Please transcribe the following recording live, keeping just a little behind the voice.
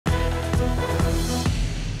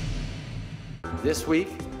This week,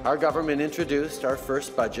 our government introduced our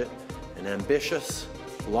first budget, an ambitious,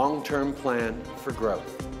 long-term plan for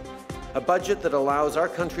growth. A budget that allows our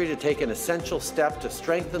country to take an essential step to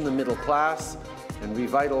strengthen the middle class and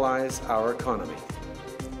revitalize our economy.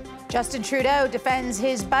 Justin Trudeau defends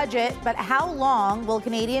his budget, but how long will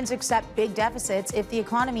Canadians accept big deficits if the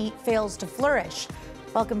economy fails to flourish?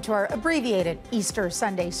 Welcome to our abbreviated Easter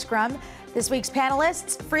Sunday Scrum. This week's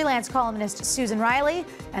panelists, freelance columnist Susan Riley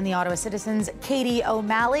and the Ottawa Citizen's Katie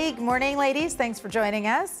O'Malley. Good morning, ladies. Thanks for joining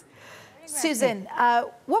us. Susan,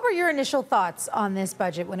 what were your initial thoughts on this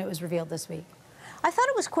budget when it was revealed this week? I thought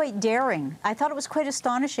it was quite daring. I thought it was quite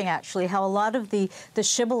astonishing, actually, how a lot of the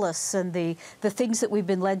shibboleths and the things that we've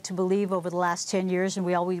been led to believe over the last 10 years and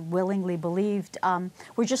we always willingly believed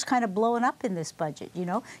were just kind of blown up in this budget. You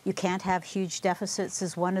know, you can't have huge deficits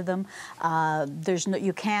is one of them.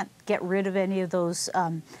 You can't get rid of any of those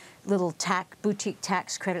little boutique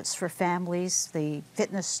tax credits for families, the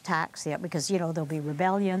fitness tax, because, you know, there'll be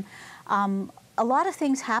rebellion. A lot of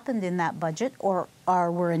things happened in that budget, or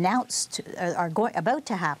were announced, about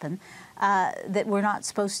to happen, that were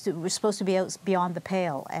supposed to be out beyond the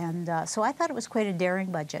pale, and so I thought it was quite a daring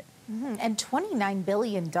budget. Mm-hmm. And $29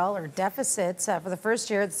 billion deficits for the first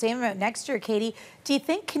year, the same amount next year. Katie, do you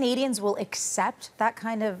think Canadians will accept that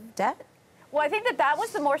kind of debt? Well, I think that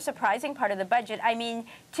was the more surprising part of the budget. I mean,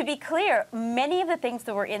 to be clear, many of the things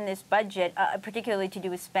that were in this budget, particularly to do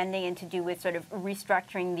with spending and to do with sort of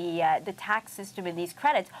restructuring the tax system and these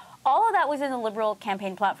credits, all of that was in the Liberal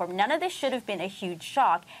campaign platform. None of this should have been a huge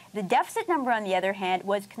shock. The deficit number, on the other hand,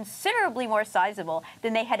 was considerably more sizable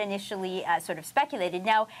than they had initially sort of speculated.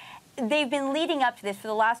 Now, they've been leading up to this for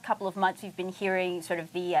the last couple of months. We've been hearing sort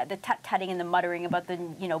of the tut-tutting and the muttering about the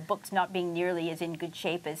books not being nearly as in good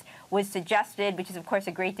shape as was suggested, which is of course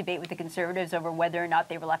a great debate with the Conservatives over whether or not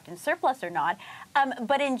they were left in surplus or not.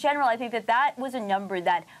 But in general, I think that was a number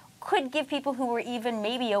that could give people who were even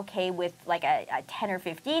maybe okay with like a $10 or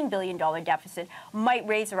 $15 billion deficit might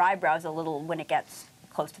raise their eyebrows a little when it gets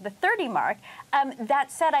close to the 30 mark.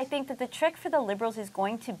 That said, I think that the trick for the Liberals is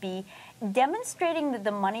going to be demonstrating that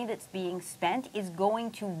the money that's being spent is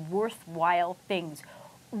going to worthwhile things.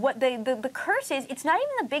 What the curse is, it's not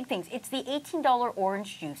even the big things. It's the $18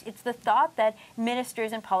 orange juice. It's the thought that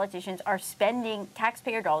ministers and politicians are spending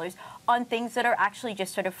taxpayer dollars on things that are actually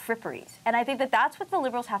just sort of fripperies. And I think that that's what the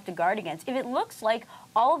Liberals have to guard against. If it looks like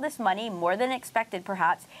all of this money, more than expected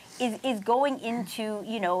perhaps, is going into,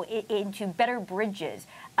 into better bridges,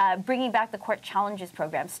 bringing back the court challenges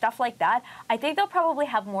program, stuff like that, I think they'll probably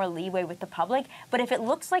have more leeway with the public. But if it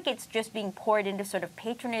looks like it's just being poured into sort of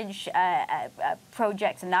patronage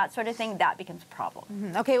projects and that sort of thing, that becomes a problem.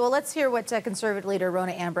 Mm-hmm. Okay, well, let's hear what Conservative leader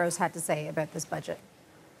Rona Ambrose had to say about this budget.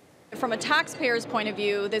 From a taxpayer's point of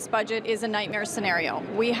view, this budget is a nightmare scenario.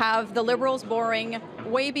 We have the Liberals borrowing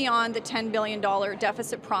way beyond the $10 billion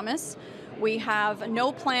deficit promise. We have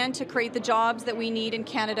no plan to create the jobs that we need in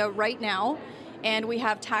Canada right now, and we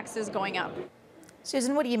have taxes going up.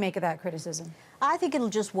 Susan, what do you make of that criticism? I think it'll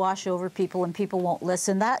just wash over people and people won't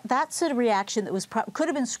listen. That's a reaction that could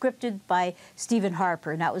have been scripted by Stephen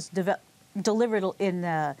Harper, and that was delivered in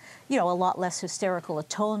a lot less hysterical a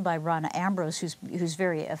tone by Rona Ambrose, who's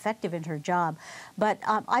very effective in her job. But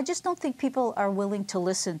I just don't think people are willing to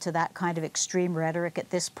listen to that kind of extreme rhetoric at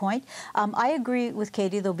this point. I agree with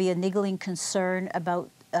Katie. There'll be a niggling concern about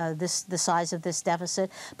the size of this deficit,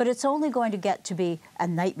 but it's only going to get to be a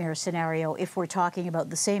nightmare scenario if we're talking about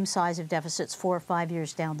the same size of deficits 4 or 5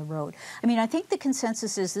 years down the road. I mean, I think the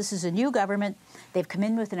consensus is this is a new government. They've come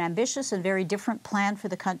in with an ambitious and very different plan for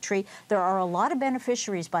the country. There are a lot of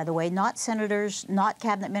beneficiaries, by the way, not senators, not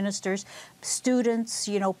cabinet ministers, students,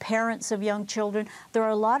 parents of young children. There are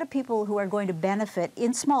a lot of people who are going to benefit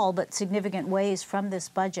in small but significant ways from this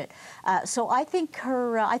budget. So I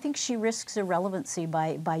think she risks irrelevancy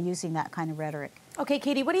by using that kind of rhetoric. Okay,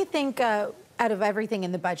 Katie, what do you think out of everything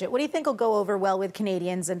in the budget? What do you think will go over well with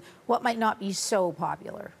Canadians and what might not be so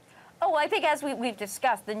popular? Oh, well, I think as we've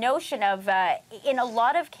discussed, the notion of, in a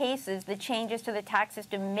lot of cases, the changes to the tax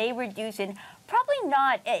system may reduce in probably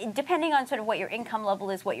not, depending on sort of what your income level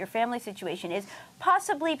is, what your family situation is,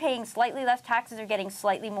 possibly paying slightly less taxes or getting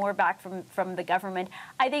slightly more back from the government.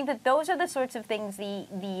 I think that those are the sorts of things,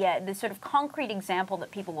 the sort of concrete example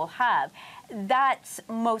that people will have. That's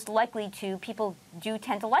most likely to, people do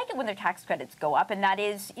tend to like it when their tax credits go up, and that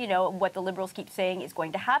is, what the Liberals keep saying is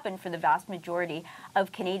going to happen for the vast majority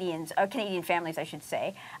of Canadian families, I should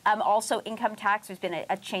say. Also, income tax, there's been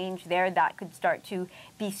a change there that could start to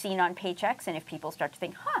be seen on paychecks, and if people start to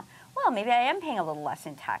think, well, well, maybe I am paying a little less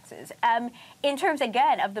in taxes. In terms,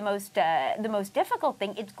 again, of the most difficult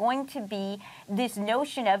thing, it's going to be this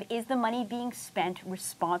notion of, is the money being spent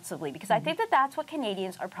responsibly? Because I think that that's what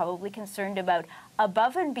Canadians are probably concerned about,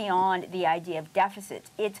 above and beyond the idea of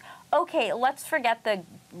deficits. It's, okay, let's forget the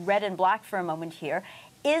red and black for a moment here.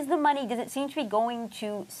 Is the money, does it seem to be going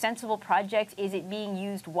to sensible projects? Is it being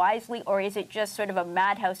used wisely, or is it just sort of a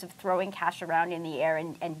madhouse of throwing cash around in the air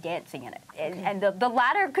and dancing in it? And the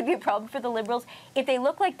latter could be a problem for the Liberals. If they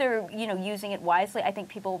look like they're, using it wisely, I think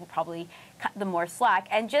people will probably cut them more slack.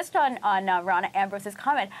 And just on Rana Ambrose's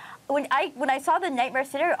comment, when I saw the nightmare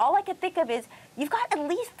scenario, all I could think of is, you've got at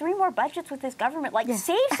least 3 more budgets with this government. Like,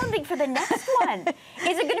 save something for the next one.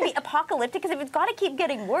 Is it going to be apocalyptic? Because if it's got to keep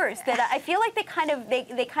getting worse, then I feel like they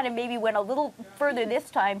kind of maybe went a little further this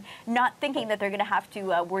time, not thinking that they're going to have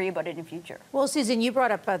to worry about it in future. Well, Susan, you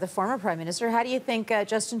brought up the former Prime Minister. How do you think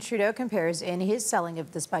Justin Trudeau compares in his selling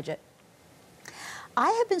of this budget? I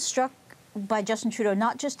have been struck by Justin Trudeau,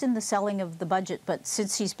 not just in the selling of the budget, but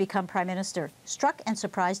since he's become Prime Minister, struck and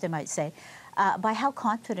surprised, I might say, by how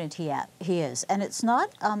confident he is. And it's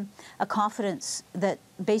not a confidence that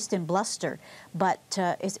based in bluster, but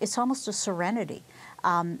it's almost a serenity.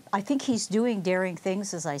 I think he's doing daring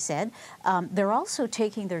things, as I said. They're also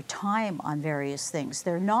taking their time on various things.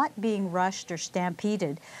 They're not being rushed or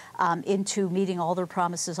stampeded into meeting all their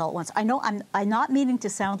promises all at once. I know I'm not meaning to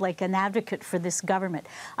sound like an advocate for this government.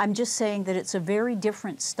 I'm just saying that it's a very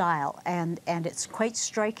different style, and it's quite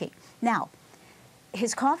striking. Now,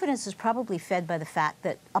 his confidence is probably fed by the fact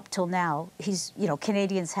that up till now,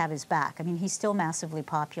 Canadians have his back. I mean, he's still massively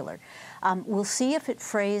popular. We'll see if it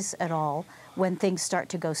frays at all when things start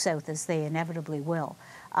to go south, as they inevitably will.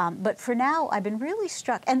 But for now, I've been really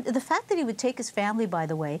struck. And the fact that he would take his family, by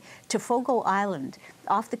the way, to Fogo Island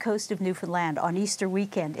off the coast of Newfoundland on Easter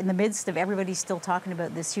weekend, in the midst of everybody still talking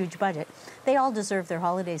about this huge budget. They all deserve their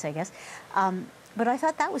holidays, I guess. But I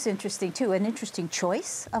thought that was interesting, too, an interesting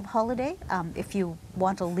choice of holiday. If you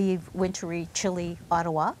want to leave wintry, chilly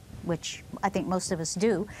Ottawa, which I think most of us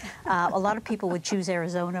do, a lot of people would choose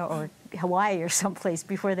Arizona or Hawaii or someplace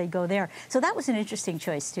before they go there. So that was an interesting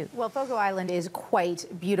choice, too. Well, Fogo Island is quite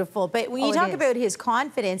beautiful. But when you talk about his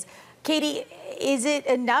confidence, Katie, is it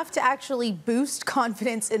enough to actually boost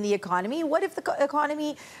confidence in the economy? What if the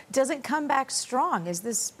economy doesn't come back strong? Is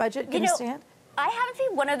this budget going to stand? I happen to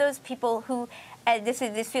be one of those people who, this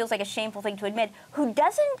feels like a shameful thing to admit, who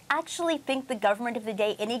doesn't actually think the government of the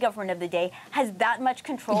day, any government of the day, has that much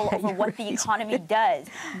control over what the economy does.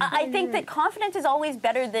 I think that confidence is always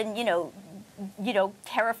better than,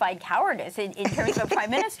 terrified cowardice in terms of a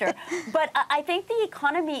prime minister. But I think the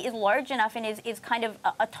economy is large enough and is kind of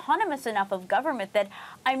autonomous enough of government that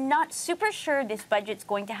I'm not super sure this budget's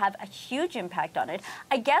going to have a huge impact on it.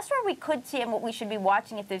 I guess where we could see, and what we should be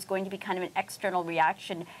watching if there's going to be kind of an external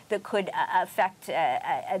reaction that could affect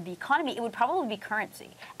the economy, it would probably be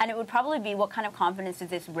currency. And it would probably be, what kind of confidence does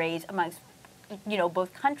this raise amongst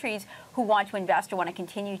both countries who want to invest or want to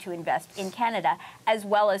continue to invest in Canada, as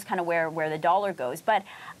well as kind of where the dollar goes. But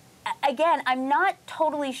again, I'm not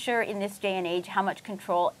totally sure in this day and age how much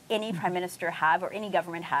control any prime minister have or any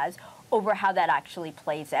government has over how that actually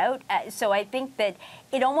plays out. So I think that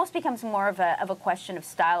it almost becomes more of a question of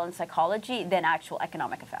style and psychology than actual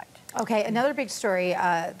economic effect. Okay, another big story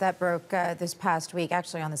that broke this past week,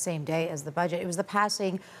 actually on the same day as the budget, it was the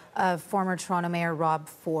passing of former Toronto Mayor Rob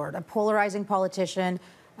Ford, a polarizing politician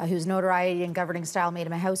whose notoriety and governing style made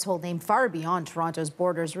him a household name far beyond Toronto's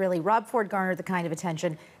borders, really. Rob Ford garnered the kind of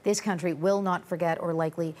attention this country will not forget or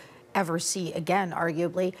likely ever see again,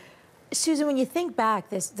 arguably. Susan, when you think back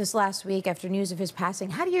this last week after news of his passing,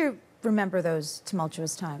 how do you remember those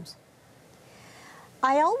tumultuous times?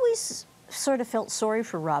 I always sort of felt sorry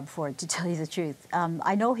for Rob Ford, to tell you the truth.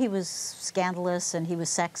 I know he was scandalous and he was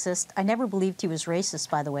sexist. I never believed he was racist,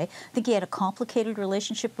 by the way. I think he had a complicated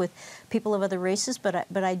relationship with people of other races, but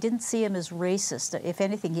I didn't see him as racist. If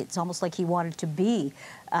anything, it's almost like he wanted to be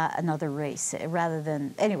another race rather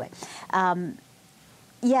than, anyway.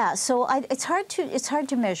 Yeah, so it's hard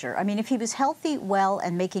to measure. I mean, if he was healthy, well,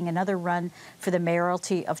 and making another run for the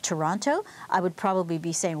mayoralty of Toronto, I would probably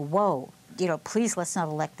be saying, whoa, please let's not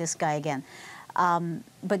elect this guy again.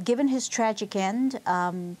 But given his tragic end,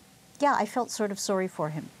 yeah, I felt sort of sorry for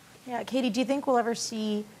him. Yeah, Katie, do you think we'll ever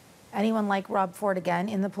see anyone like Rob Ford again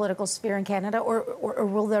in the political sphere in Canada, or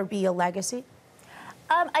will there be a legacy?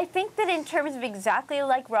 I think that in terms of exactly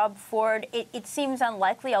like Rob Ford, it seems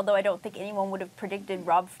unlikely, although I don't think anyone would have predicted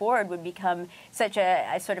Rob Ford would become such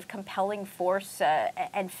a sort of compelling force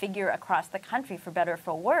and figure across the country, for better or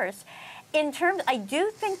for worse. In terms, I do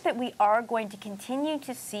think that we are going to continue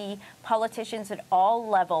to see politicians at all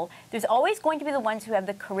level. There's always going to be the ones who have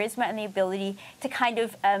the charisma and the ability to kind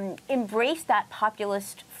of embrace that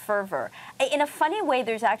populist fervor. In a funny way,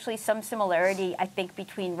 there's actually some similarity, I think,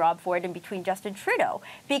 between Rob Ford and between Justin Trudeau,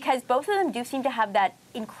 because both of them do seem to have that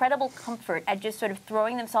incredible comfort at just sort of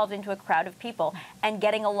throwing themselves into a crowd of people and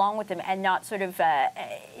getting along with them, and not sort of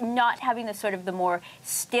not having the sort of the more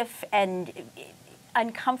stiff and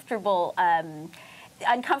uncomfortable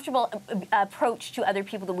approach to other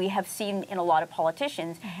people that we have seen in a lot of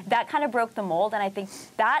politicians. That kind of broke the mold, and I think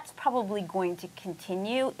that's probably going to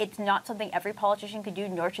continue. It's not something every politician could do,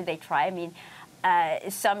 nor should they try. I mean,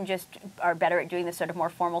 some just are better at doing this sort of more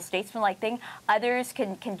formal statesman-like thing. Others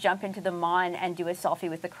can jump into the mon and do a selfie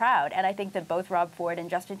with the crowd. And I think that both Rob Ford and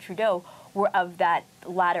Justin Trudeau were of that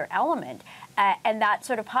latter element. And that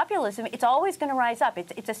sort of populism, it's always going to rise up.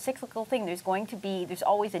 It's a cyclical thing. There's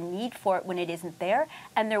always a need for it when it isn't there,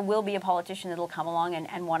 and there will be a politician that will come along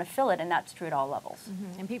and want to fill it, and that's true at all levels.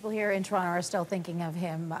 Mm-hmm. And people here in Toronto are still thinking of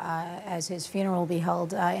him as his funeral will be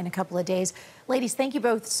held in a couple of days. Ladies, thank you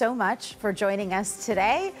both so much for joining us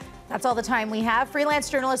today. That's all the time we have. Freelance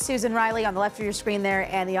journalist Susan Riley on the left of your screen there,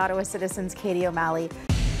 and the Ottawa Citizen's Katie O'Malley.